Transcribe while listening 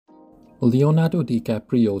Leonardo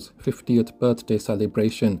DiCaprio's 50th birthday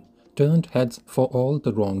celebration turned heads for all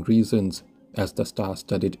the wrong reasons, as the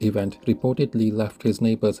star-studded event reportedly left his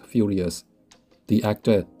neighbors furious. The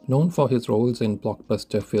actor, known for his roles in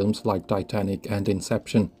blockbuster films like Titanic and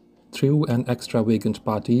Inception, threw an extravagant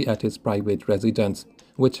party at his private residence,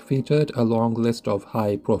 which featured a long list of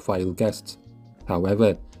high-profile guests.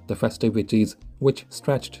 However, the festivities, which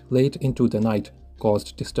stretched late into the night,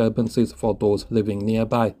 caused disturbances for those living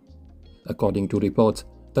nearby. According to reports,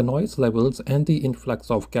 the noise levels and the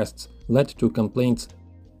influx of guests led to complaints,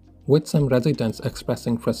 with some residents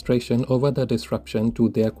expressing frustration over the disruption to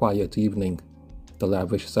their quiet evening. The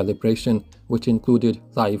lavish celebration, which included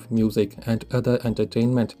live music and other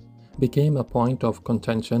entertainment, became a point of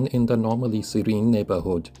contention in the normally serene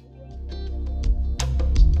neighborhood.